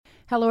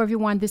Hello,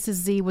 everyone. This is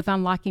Z with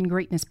Unlocking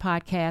Greatness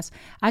Podcast.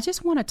 I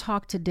just want to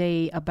talk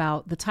today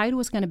about the title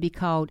is going to be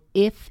called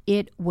If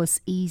It Was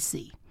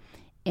Easy.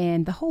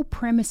 And the whole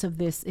premise of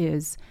this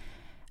is,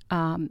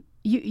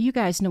 you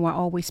guys know I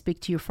always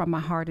speak to you from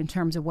my heart in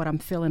terms of what I'm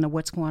feeling or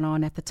what's going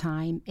on at the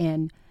time.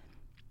 And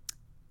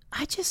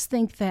I just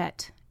think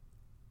that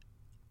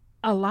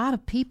a lot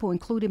of people,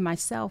 including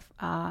myself,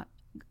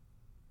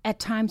 at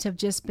times have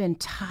just been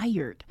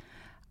tired.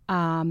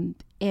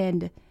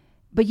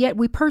 But yet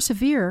we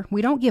persevere.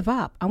 We don't give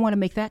up. I want to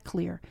make that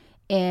clear.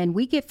 And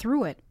we get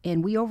through it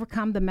and we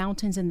overcome the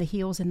mountains and the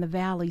hills and the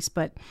valleys.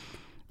 But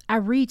I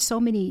read so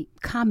many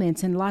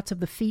comments and lots of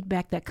the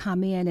feedback that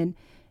come in. And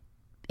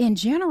in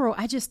general,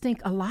 I just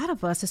think a lot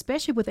of us,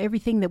 especially with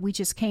everything that we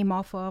just came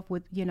off of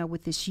with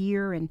this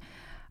year and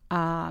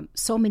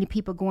so many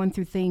people going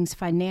through things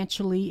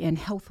financially and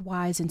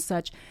health-wise and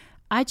such,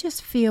 I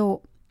just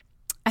feel,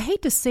 I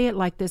hate to say it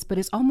like this, but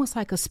it's almost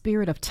like a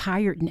spirit of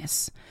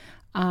tiredness.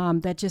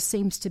 That just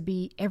seems to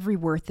be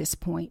everywhere at this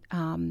point.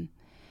 And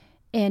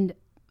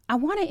I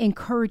want to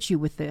encourage you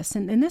with this.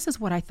 And this is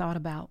what I thought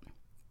about.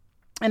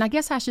 And I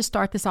guess I should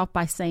start this off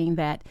by saying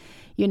that,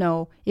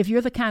 if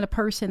you're the kind of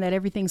person that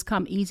everything's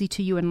come easy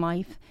to you in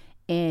life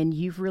and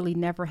you've really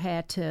never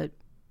had to,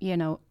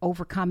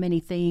 overcome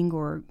anything,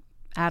 or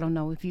I don't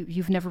know, if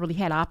you've never really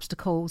had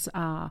obstacles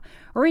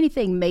or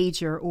anything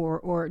major,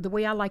 or the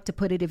way I like to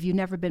put it, if you've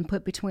never been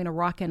put between a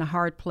rock and a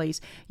hard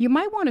place, you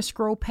might want to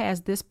scroll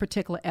past this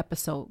particular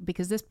episode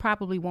because this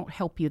probably won't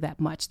help you that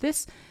much.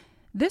 This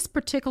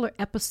particular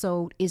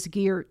episode is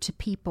geared to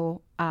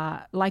people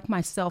like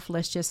myself,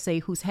 let's just say,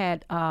 who's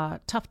had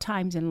tough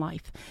times in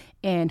life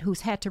and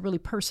who's had to really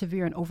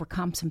persevere and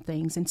overcome some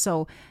things. And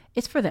so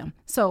it's for them.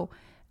 So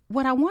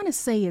what I want to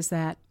say is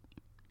that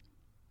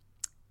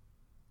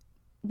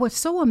what's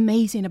so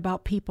amazing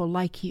about people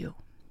like you,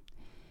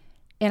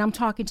 and I'm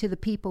talking to the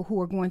people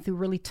who are going through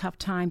really tough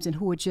times and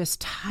who are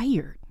just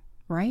tired,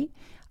 right?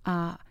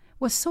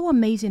 What's so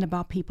amazing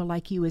about people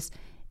like you is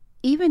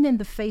even in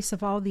the face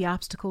of all the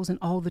obstacles and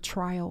all the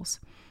trials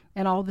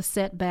and all the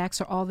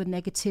setbacks or all the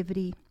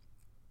negativity,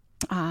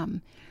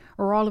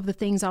 or all of the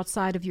things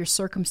outside of your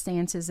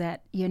circumstances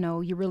that,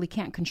 you really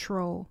can't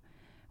control.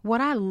 What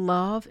I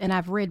love, and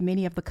I've read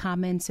many of the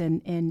comments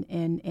and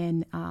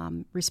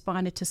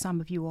responded to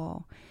some of you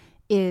all,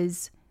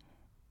 is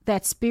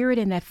that spirit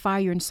and that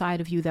fire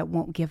inside of you that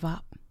won't give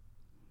up.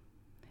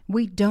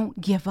 We don't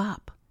give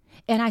up.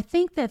 And I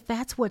think that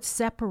that's what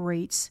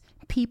separates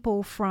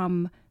people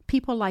from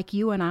people like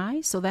you and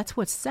I. So that's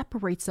what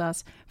separates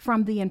us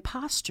from the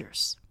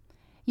imposters.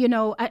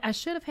 I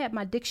should have had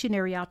my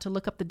dictionary out to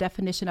look up the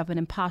definition of an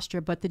imposter,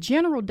 but the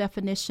general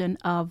definition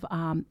of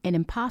an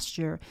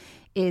imposter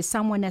is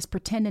someone that's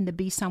pretending to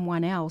be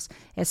someone else,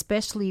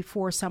 especially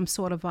for some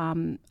sort of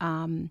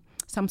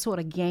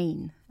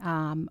gain,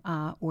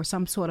 or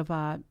some sort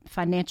of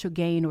financial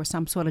gain, or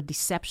some sort of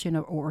deception,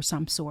 or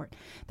some sort.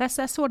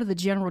 That's sort of the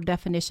general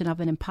definition of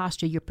an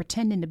imposter. You're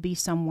pretending to be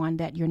someone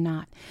that you're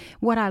not.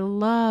 What I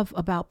love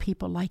about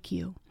people like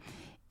you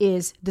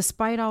is,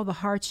 despite all the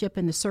hardship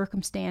and the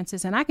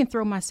circumstances, and I can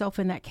throw myself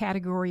in that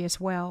category as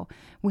well,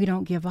 we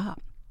don't give up.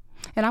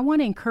 And I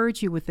want to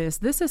encourage you with this.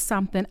 This is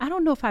something, I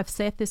don't know if I've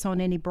said this on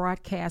any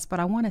broadcast, but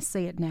I want to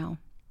say it now.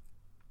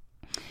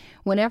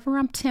 Whenever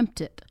I'm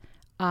tempted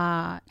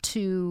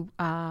to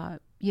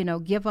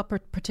give up a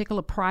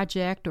particular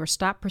project or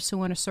stop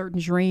pursuing a certain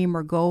dream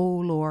or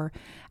goal, or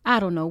I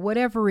don't know,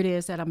 whatever it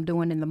is that I'm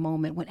doing in the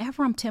moment,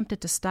 whenever I'm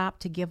tempted to stop,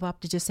 to give up,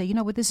 to just say,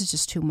 this is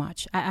just too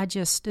much.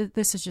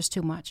 This is just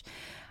too much.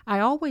 I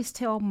always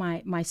tell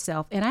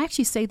myself, and I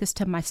actually say this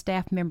to my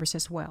staff members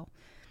as well.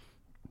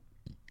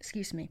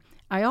 Excuse me.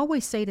 I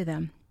always say to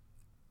them,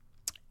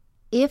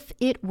 if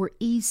it were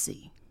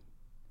easy,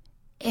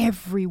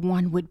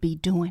 everyone would be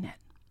doing it.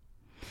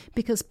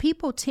 Because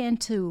people tend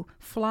to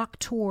flock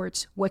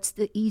towards what's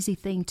the easy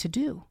thing to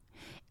do.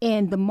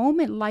 And the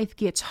moment life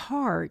gets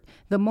hard,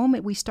 the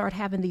moment we start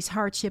having these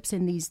hardships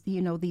and these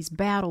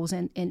battles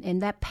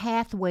and that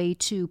pathway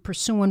to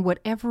pursuing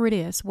whatever it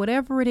is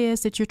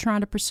that you're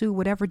trying to pursue,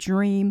 whatever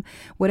dream,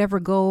 whatever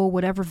goal,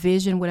 whatever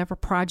vision, whatever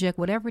project,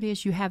 whatever it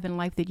is you have in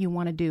life that you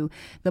want to do,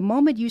 the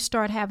moment you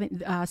start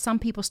having, some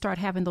people start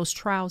having those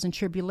trials and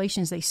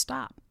tribulations, they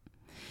stop.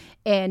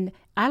 And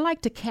I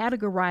like to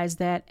categorize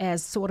that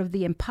as sort of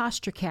the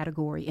imposter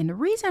category. And the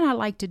reason I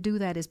like to do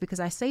that is because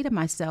I say to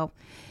myself,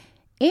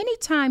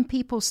 anytime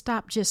people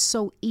stop just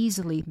so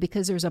easily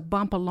because there's a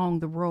bump along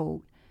the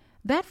road,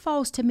 that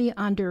falls to me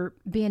under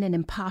being an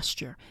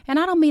imposter. And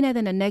I don't mean it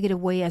in a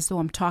negative way as though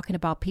I'm talking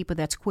about people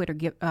that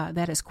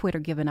has quit or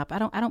given up. I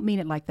don't mean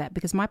it like that,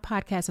 because my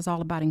podcast is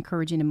all about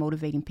encouraging and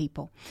motivating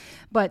people.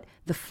 But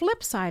the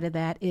flip side of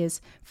that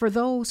is, for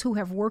those who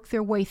have worked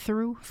their way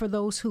through, for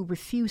those who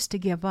refuse to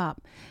give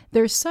up,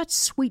 there's such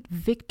sweet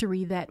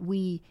victory that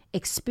we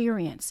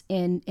experience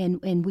and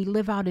we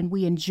live out and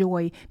we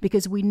enjoy,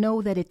 because we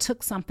know that it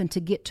took something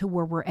to get to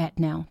where we're at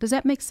now. Does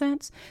that make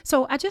sense?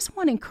 So I just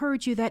want to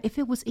encourage you that if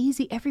it was easy,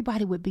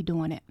 everybody would be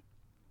doing it.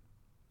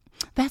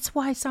 That's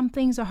why some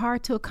things are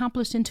hard to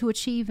accomplish and to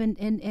achieve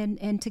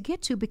and to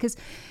get to, because,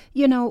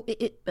 you know,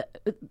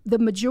 the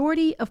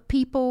majority of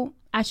people,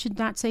 I should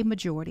not say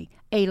majority,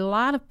 a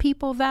lot of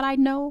people that I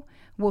know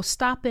will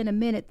stop in a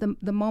minute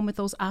the moment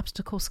those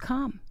obstacles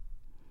come.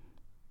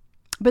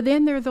 But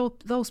then there are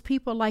those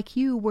people like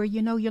you where,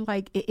 you know, you're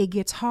like, it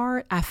gets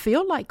hard. I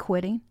feel like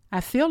quitting. I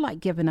feel like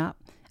giving up.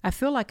 I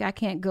feel like I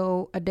can't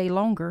go a day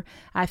longer.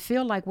 I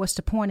feel like what's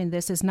the point in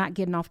this is not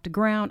getting off the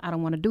ground. I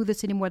don't want to do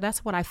this anymore.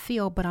 That's what I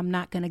feel, but I'm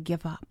not going to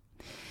give up.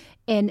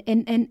 And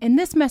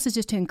this message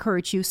is to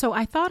encourage you. So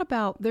I thought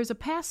about, there's a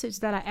passage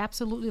that I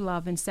absolutely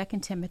love in 2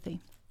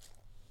 Timothy.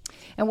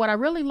 And what I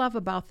really love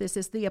about this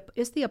is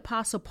the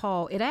Apostle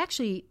Paul. It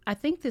actually, I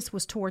think this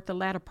was toward the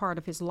latter part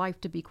of his life,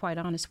 to be quite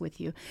honest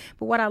with you.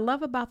 But what I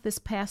love about this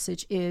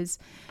passage is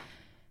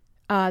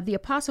the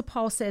Apostle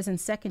Paul says in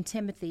 2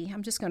 Timothy,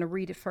 I'm just going to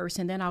read it first,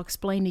 and then I'll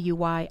explain to you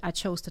why I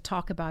chose to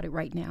talk about it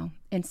right now.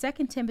 In 2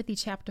 Timothy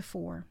chapter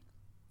 4,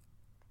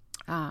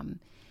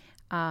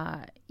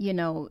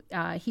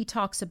 he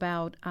talks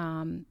about,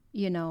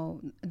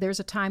 there's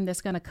a time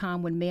that's going to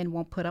come when men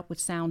won't put up with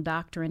sound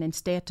doctrine.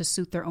 Instead, to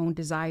suit their own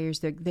desires,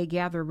 they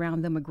gather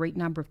around them a great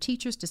number of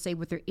teachers to say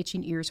what their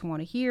itching ears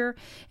want to hear.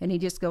 And he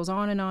just goes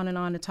on and on and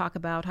on to talk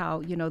about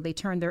how, they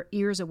turn their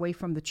ears away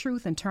from the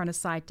truth and turn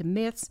aside to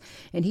myths.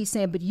 And he's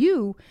saying, but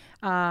you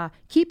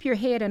keep your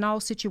head in all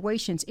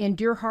situations,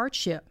 endure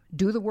hardship,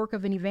 do the work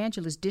of an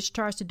evangelist,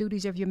 discharge the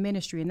duties of your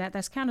ministry. And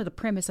that's kind of the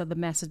premise of the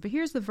message. But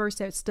here's the verse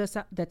that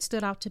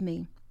stood out to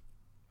me.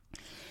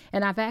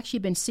 And I've actually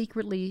been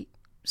secretly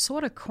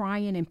sort of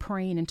crying and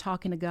praying and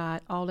talking to God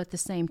all at the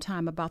same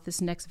time about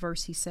this next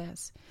verse. He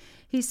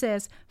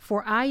says,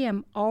 for I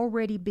am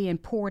already being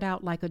poured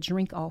out like a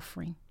drink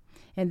offering.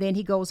 And then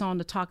he goes on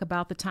to talk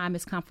about the time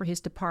has come for his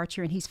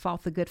departure, and he's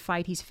fought the good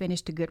fight. He's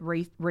finished a good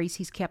race.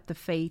 He's kept the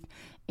faith.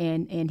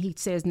 And he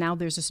says, now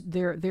there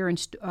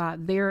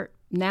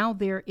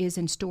is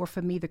in store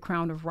for me the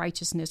crown of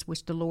righteousness,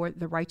 which the Lord,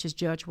 the righteous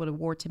judge, will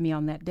award to me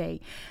on that day.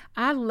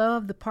 I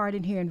love the part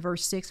in here in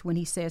verse 6 when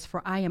he says,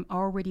 for I am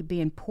already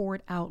being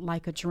poured out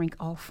like a drink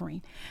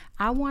offering.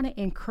 I want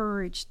to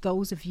encourage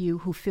those of you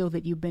who feel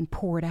that you've been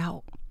poured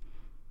out.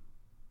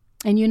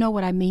 And you know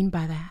what I mean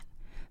by that?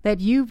 That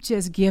you've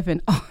just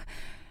given,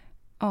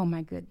 oh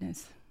my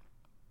goodness.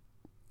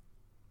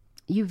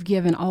 You've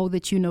given all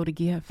that you know to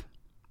give.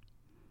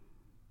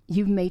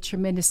 You've made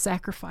tremendous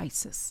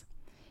sacrifices.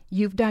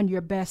 You've done your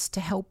best to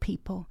help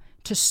people,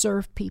 to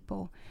serve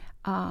people.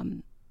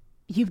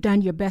 You've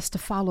done your best to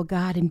follow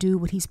God and do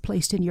what he's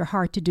placed in your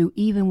heart to do,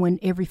 even when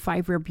every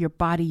fiber of your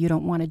body you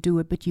don't want to do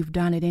it, but you've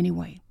done it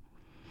anyway.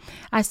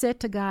 I said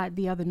to God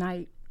the other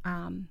night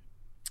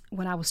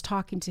when I was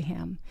talking to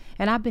him,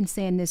 and I've been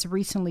saying this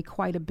recently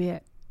quite a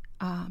bit,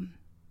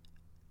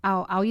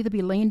 I'll either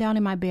be laying down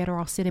in my bed or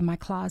I'll sit in my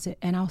closet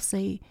and I'll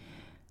say,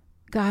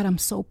 God, I'm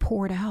so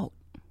poured out.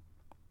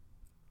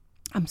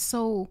 I'm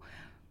so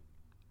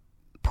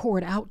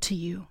poured out to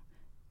you.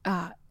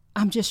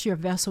 I'm just your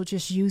vessel.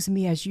 Just use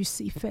me as you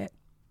see fit.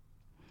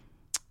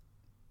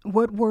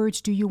 What words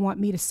do you want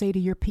me to say to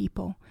your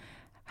people?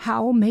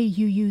 How may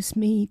you use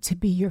me to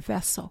be your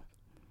vessel?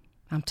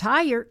 I'm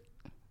tired.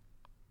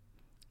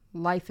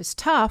 Life is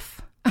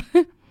tough.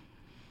 There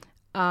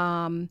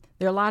are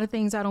a lot of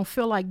things I don't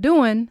feel like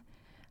doing,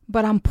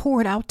 but I'm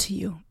poured out to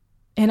you,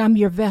 and I'm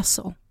your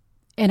vessel,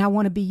 and I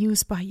want to be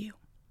used by you.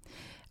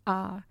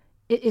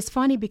 It's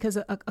funny because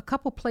a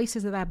couple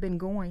places that I've been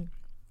going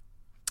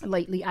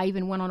lately, I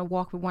even went on a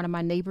walk with one of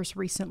my neighbors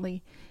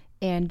recently,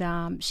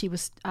 and she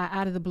was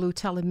out of the blue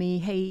telling me,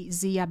 hey,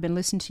 Z, I've been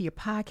listening to your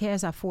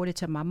podcast. I forwarded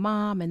to my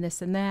mom and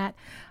this and that.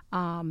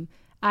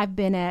 I've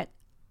been at,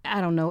 I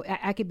don't know,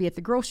 I could be at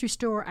the grocery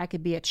store, I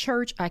could be at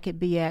church, I could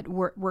be at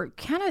work.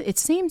 Kind of, it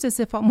seems as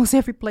if almost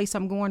every place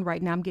I'm going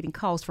right now, I'm getting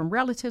calls from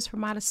relatives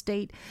from out of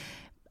state,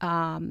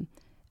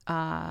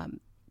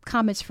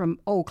 comments from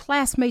old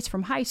classmates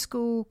from high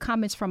school,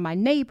 comments from my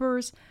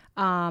neighbors.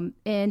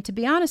 And to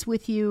be honest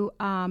with you,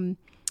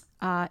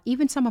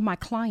 even some of my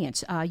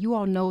clients, you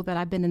all know that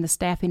I've been in the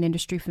staffing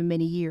industry for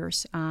many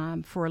years,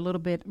 for a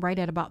little bit, right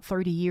at about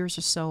 30 years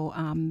or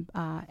so.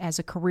 As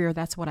a career,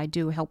 that's what I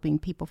do, helping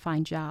people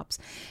find jobs.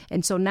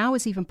 And so now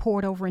it's even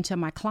poured over into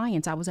my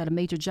clients. I was at a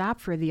major job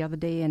fair the other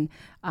day, and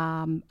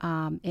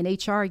an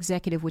HR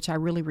executive, which I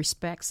really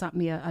respect, sent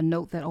me a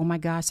note that, oh my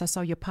gosh, I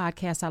saw your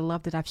podcast. I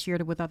loved it. I've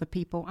shared it with other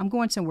people. I'm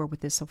going somewhere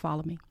with this, so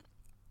follow me.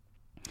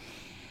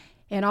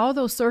 And all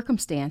those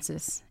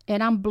circumstances,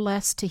 and I'm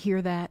blessed to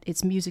hear that.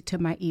 It's music to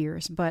my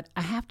ears. But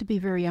I have to be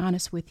very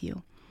honest with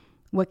you.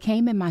 What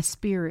came in my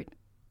spirit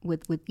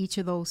with each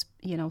of those,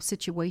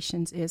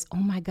 situations is, oh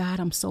my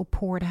God, I'm so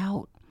poured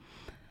out.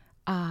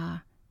 I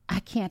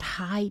can't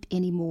hide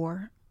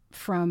anymore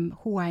from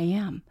who I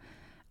am.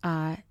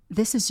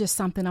 This is just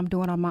something I'm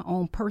doing on my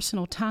own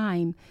personal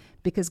time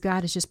because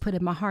God has just put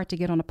in my heart to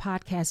get on a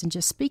podcast and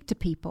just speak to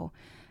people.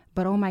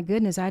 But oh my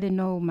goodness, I didn't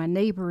know my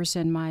neighbors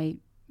and my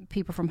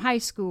people from high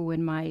school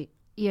and my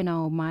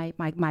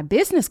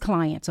business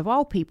clients of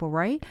all people,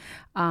 right?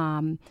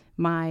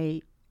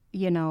 My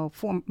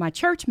for my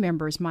church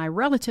members, my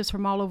relatives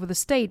from all over the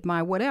state,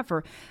 my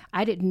whatever.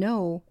 I didn't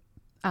know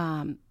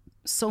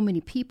so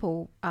many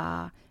people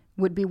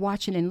would be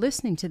watching and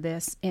listening to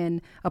this.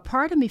 And a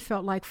part of me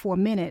felt like for a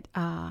minute,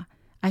 I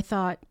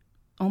thought,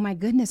 oh my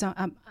goodness,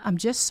 I'm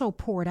just so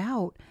poured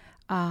out.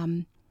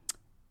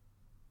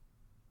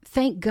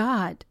 Thank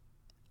God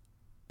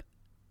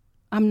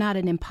I'm not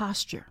an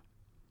imposter.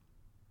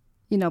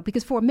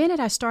 Because for a minute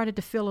I started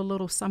to feel a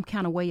little some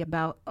kind of way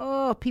about,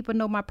 people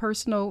know my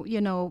personal,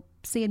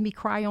 seeing me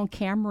cry on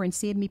camera and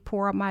seeing me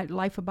pour out my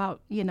life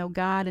about,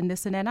 God and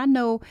this and that. And I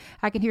know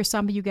I can hear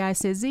some of you guys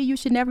say, Z, you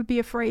should never be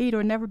afraid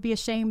or never be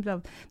ashamed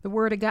of the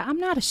word of God. I'm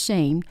not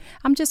ashamed.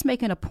 I'm just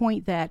making a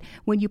point that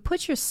when you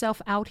put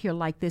yourself out here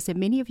like this, and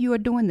many of you are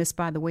doing this,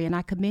 by the way, and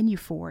I commend you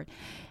for it,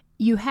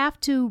 you have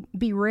to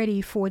be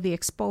ready for the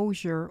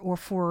exposure or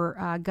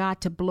for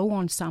God to blow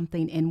on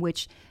something in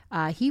which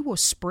he will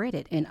spread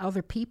it and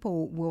other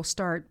people will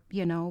start,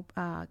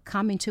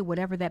 coming to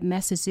whatever that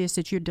message is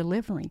that you're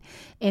delivering.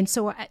 And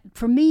so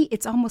for me,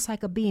 it's almost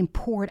like a being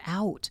poured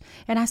out.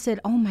 And I said,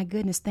 oh my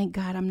goodness, thank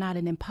God I'm not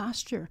an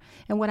imposter.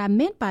 And what I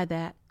meant by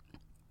that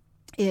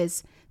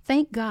is,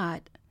 thank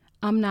God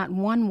I'm not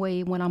one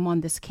way when I'm on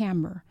this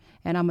camera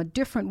and I'm a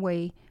different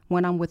way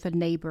when I'm with a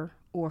neighbor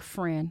or a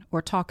friend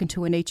or talking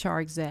to an HR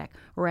exec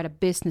or at a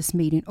business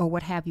meeting or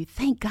what have you.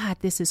 Thank God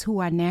this is who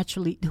I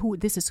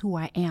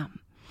am.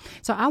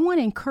 So I want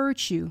to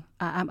encourage you.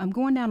 I'm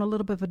going down a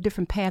little bit of a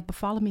different path, but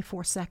follow me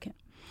for a second.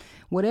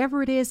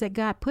 Whatever it is that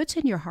God puts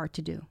in your heart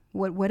to do,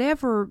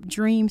 whatever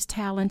dreams,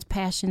 talents,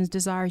 passions,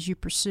 desires you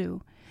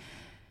pursue,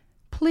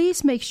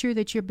 please make sure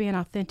that you're being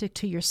authentic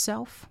to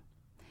yourself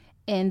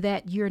and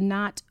that you're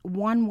not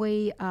one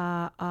way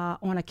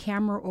on a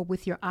camera or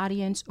with your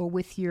audience or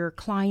with your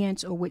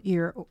clients or with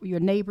your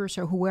neighbors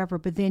or whoever,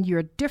 but then you're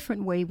a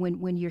different way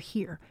when you're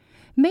here.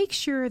 Make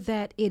sure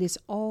that it is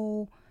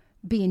all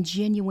being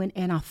genuine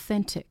and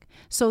authentic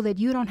so that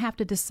you don't have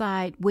to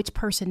decide which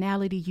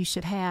personality you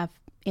should have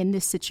in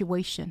this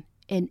situation.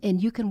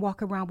 And you can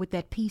walk around with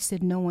that peace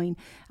and knowing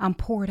I'm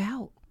poured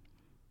out.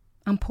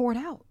 I'm poured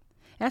out.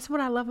 That's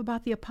what I love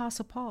about the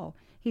Apostle Paul.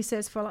 He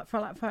says, for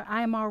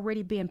I am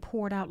already being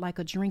poured out like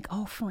a drink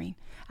offering.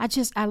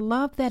 I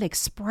love that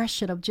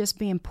expression of just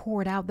being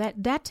poured out.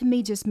 That to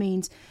me just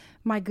means,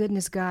 my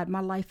goodness, God, my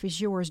life is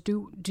yours.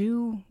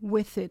 Do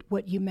with it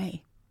what you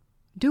may.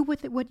 Do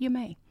with it what you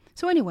may.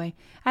 So anyway,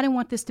 I didn't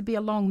want this to be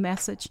a long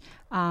message.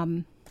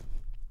 I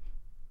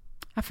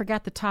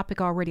forgot the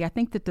topic already. I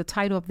think that the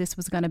title of this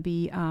was going to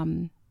be,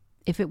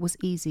 If It Was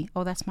Easy.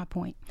 Oh, that's my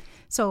point.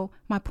 So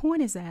my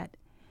point is that,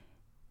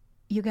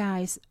 you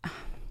guys,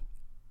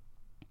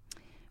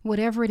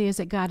 whatever it is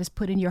that God has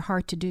put in your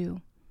heart to do,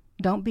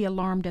 don't be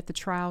alarmed at the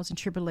trials and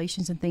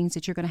tribulations and things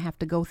that you're going to have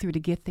to go through to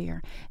get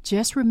there.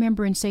 Just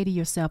remember and say to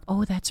yourself,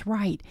 oh, that's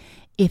right.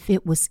 If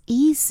it was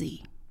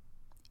easy,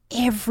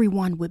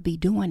 everyone would be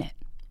doing it.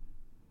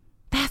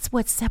 That's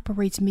what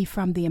separates me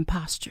from the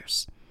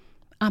imposters.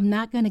 I'm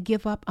not going to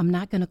give up. I'm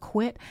not going to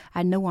quit.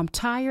 I know I'm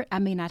tired. I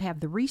may not have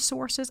the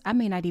resources. I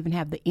may not even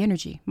have the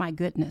energy, my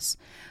goodness,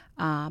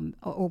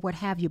 or what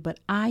have you. But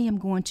I am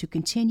going to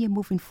continue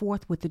moving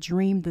forth with the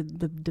dream,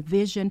 the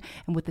vision,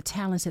 and with the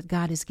talents that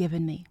God has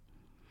given me.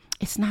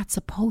 It's not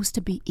supposed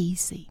to be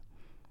easy.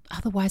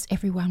 Otherwise,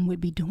 everyone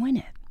would be doing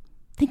it.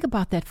 Think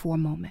about that for a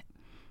moment.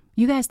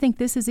 You guys think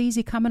this is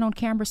easy, coming on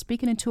camera,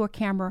 speaking into a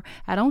camera?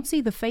 I don't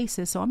see the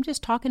faces, so I'm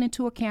just talking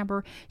into a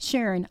camera,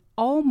 sharing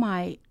oh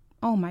my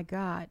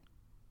God,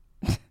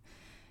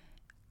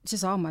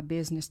 just all my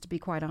business, to be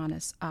quite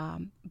honest.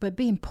 But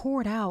being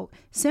poured out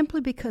simply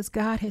because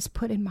God has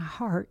put in my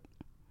heart,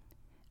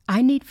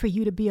 I need for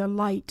you to be a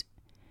light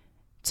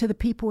to the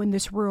people in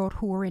this world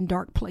who are in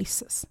dark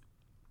places.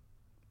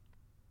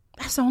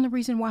 That's the only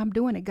reason why I'm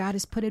doing it. God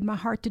has put in my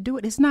heart to do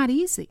it. It's not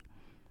easy.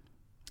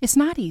 It's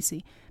not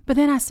easy. But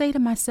then I say to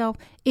myself,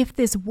 if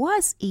this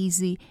was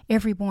easy,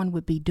 everyone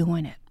would be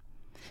doing it.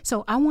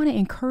 So I want to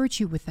encourage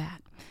you with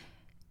that.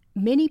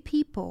 Many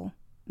people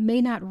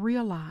may not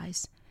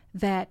realize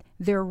that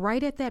they're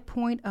right at that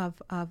point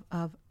of I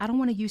don't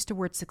want to use the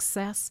word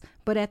success,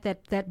 but at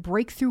that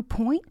breakthrough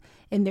point,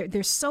 and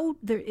they're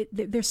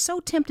so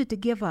tempted to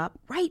give up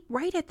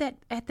right at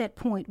that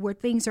point where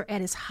things are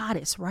at its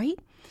hottest, right?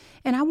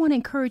 And I want to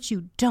encourage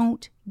you,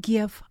 don't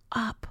give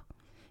up.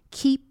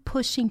 Keep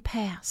pushing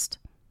past.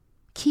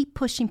 Keep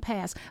pushing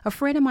past. A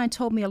friend of mine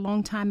told me a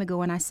long time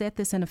ago, and I said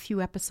this in a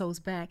few episodes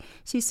back.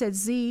 She said,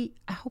 Z,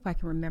 I hope I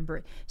can remember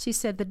it. She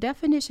said, the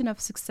definition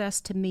of success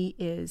to me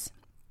is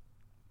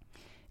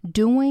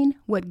doing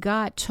what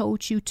God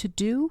told you to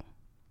do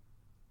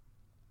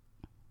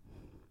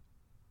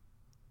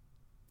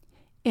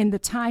in the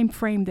time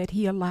frame that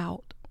he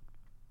allowed.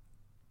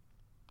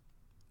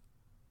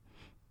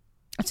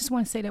 I just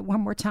want to say that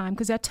one more time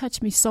because that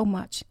touched me so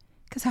much,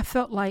 because I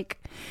felt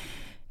like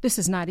this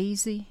is not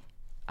easy.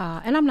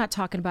 And I'm not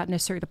talking about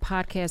necessarily the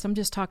podcast. I'm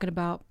just talking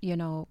about,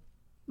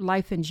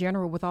 life in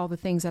general with all the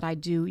things that I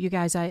do. You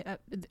guys,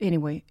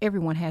 anyway,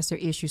 everyone has their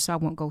issues, so I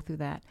won't go through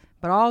that.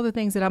 But all the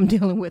things that I'm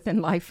dealing with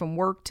in life, from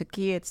work to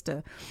kids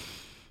to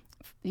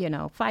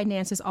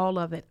finances, all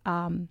of it.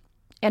 And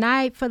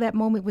I, for that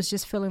moment, was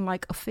just feeling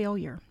like a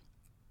failure.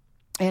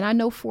 And I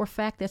know for a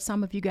fact that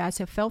some of you guys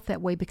have felt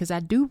that way because I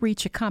do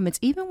read your comments.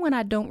 Even when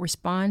I don't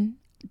respond,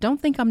 don't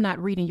think I'm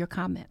not reading your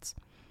comments.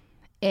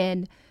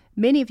 And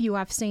many of you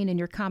I've seen in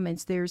your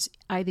comments, there's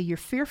either you're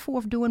fearful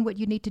of doing what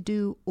you need to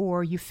do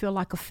or you feel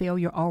like a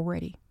failure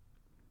already.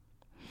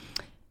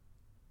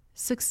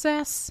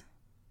 Success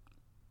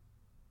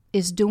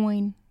is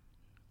doing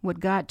what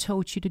God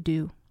told you to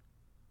do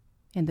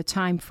in the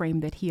time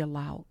frame that He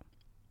allowed.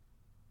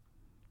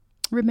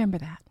 Remember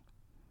that.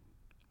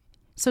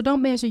 So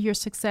don't measure your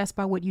success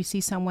by what you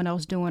see someone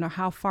else doing or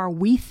how far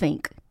we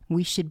think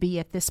we should be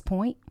at this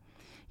point.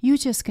 You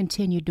just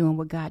continue doing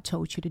what God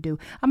told you to do.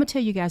 I'm going to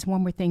tell you guys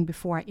one more thing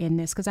before I end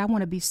this because I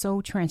want to be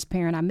so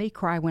transparent. I may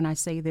cry when I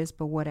say this,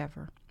 but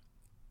whatever.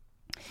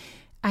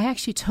 I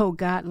actually told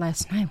God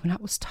last night when I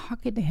was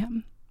talking to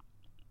Him,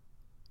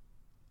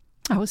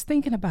 I was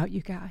thinking about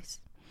you guys.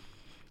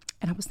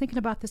 And I was thinking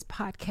about this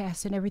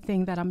podcast and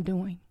everything that I'm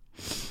doing.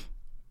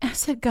 And I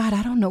said, God,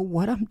 I don't know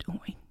what I'm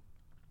doing.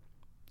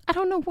 I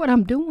don't know what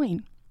I'm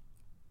doing.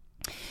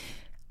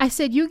 I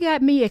said, you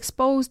got me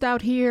exposed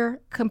out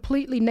here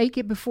completely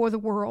naked before the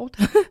world.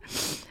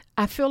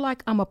 I feel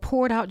like I'm a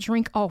poured out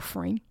drink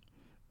offering.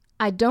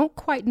 I don't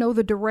quite know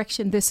the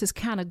direction this is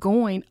kind of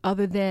going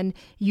other than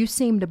you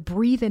seem to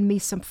breathe in me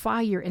some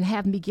fire and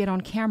have me get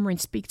on camera and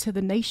speak to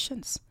the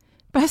nations.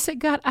 But I said,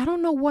 God, I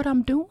don't know what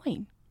I'm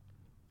doing.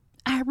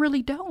 I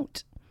really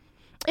don't.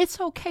 It's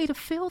okay to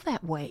feel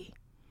that way.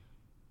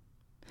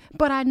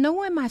 But I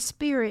know in my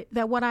spirit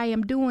that what I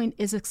am doing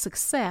is a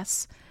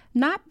success,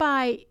 not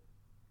by,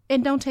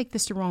 and don't take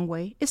this the wrong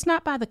way, it's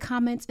not by the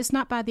comments, it's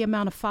not by the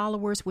amount of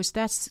followers, which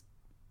that's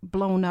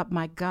blown up,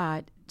 my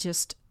God,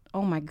 just,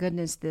 oh my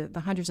goodness, the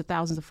hundreds of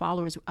thousands of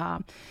followers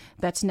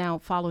that's now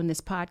following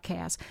this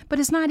podcast. But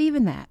it's not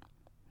even that.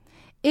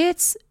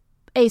 It's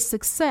a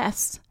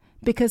success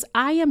because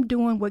I am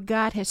doing what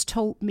God has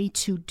told me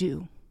to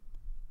do.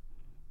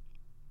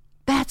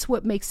 That's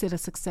what makes it a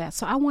success.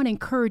 So I want to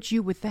encourage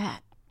you with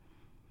that.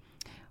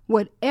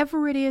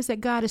 Whatever it is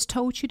that God has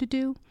told you to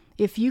do,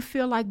 if you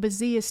feel like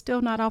Z is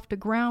still not off the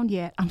ground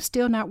yet, I'm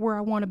still not where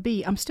I want to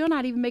be. I'm still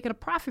not even making a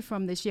profit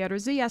from this yet. Or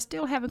Z, I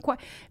still haven't quite.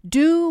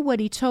 Do what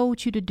He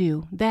told you to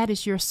do. That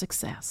is your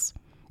success.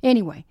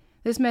 Anyway,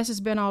 this message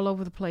has been all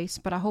over the place,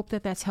 but I hope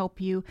that that's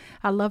helped you.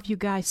 I love you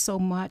guys so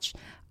much.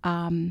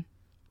 I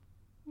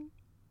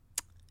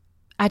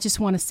just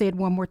want to say it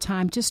one more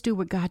time. Just do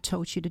what God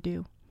told you to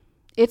do.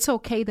 It's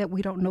okay that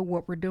we don't know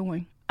what we're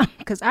doing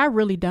because I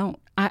really don't.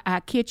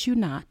 I kid you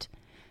not.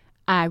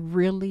 I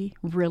really,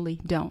 really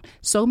don't.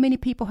 So many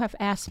people have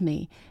asked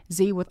me,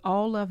 Z, with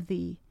all of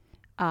the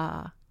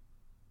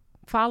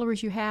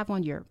followers you have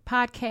on your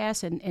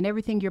podcast and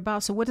everything you're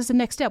about, so what is the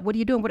next step? What are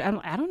you doing?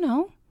 I don't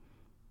know.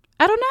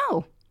 I don't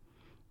know.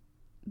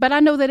 But I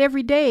know that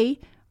every day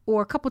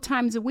or a couple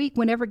times a week,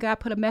 whenever God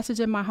put a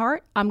message in my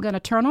heart, I'm going to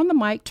turn on the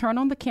mic, turn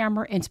on the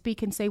camera, and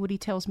speak and say what He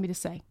tells me to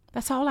say.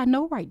 That's all I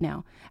know right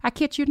now. I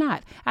kid you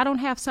not. I don't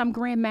have some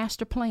grand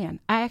master plan.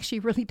 I actually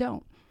really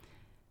don't.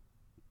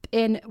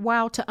 And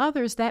while to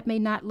others that may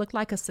not look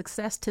like a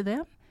success to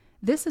them,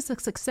 this is a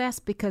success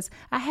because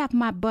I have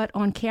my butt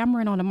on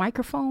camera and on a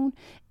microphone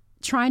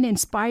trying to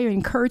inspire and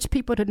encourage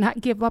people to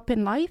not give up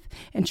in life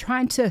and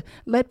trying to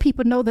let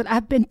people know that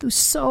I've been through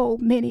so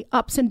many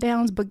ups and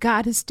downs, but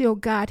God is still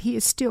God. He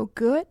is still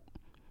good.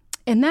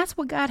 And that's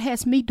what God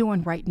has me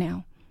doing right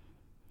now.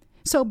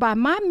 So by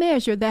my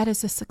measure, that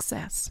is a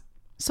success.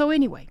 So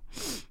anyway,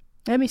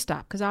 let me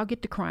stop because I'll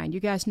get to crying. You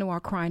guys know I'll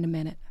cry in a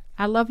minute.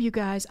 I love you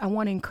guys. I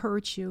want to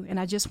encourage you. And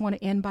I just want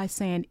to end by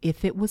saying,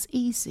 if it was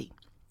easy,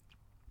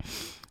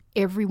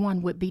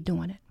 everyone would be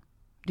doing it.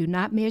 Do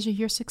not measure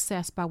your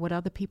success by what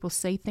other people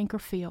say, think, or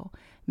feel.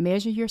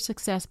 Measure your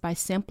success by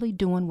simply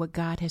doing what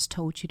God has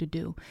told you to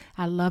do.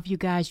 I love you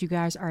guys. You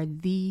guys are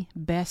the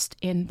best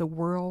in the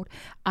world.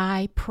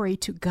 I pray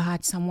to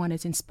God someone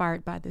is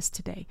inspired by this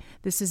today.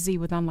 This is Z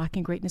with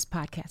Unlocking Greatness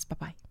Podcast.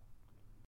 Bye-bye.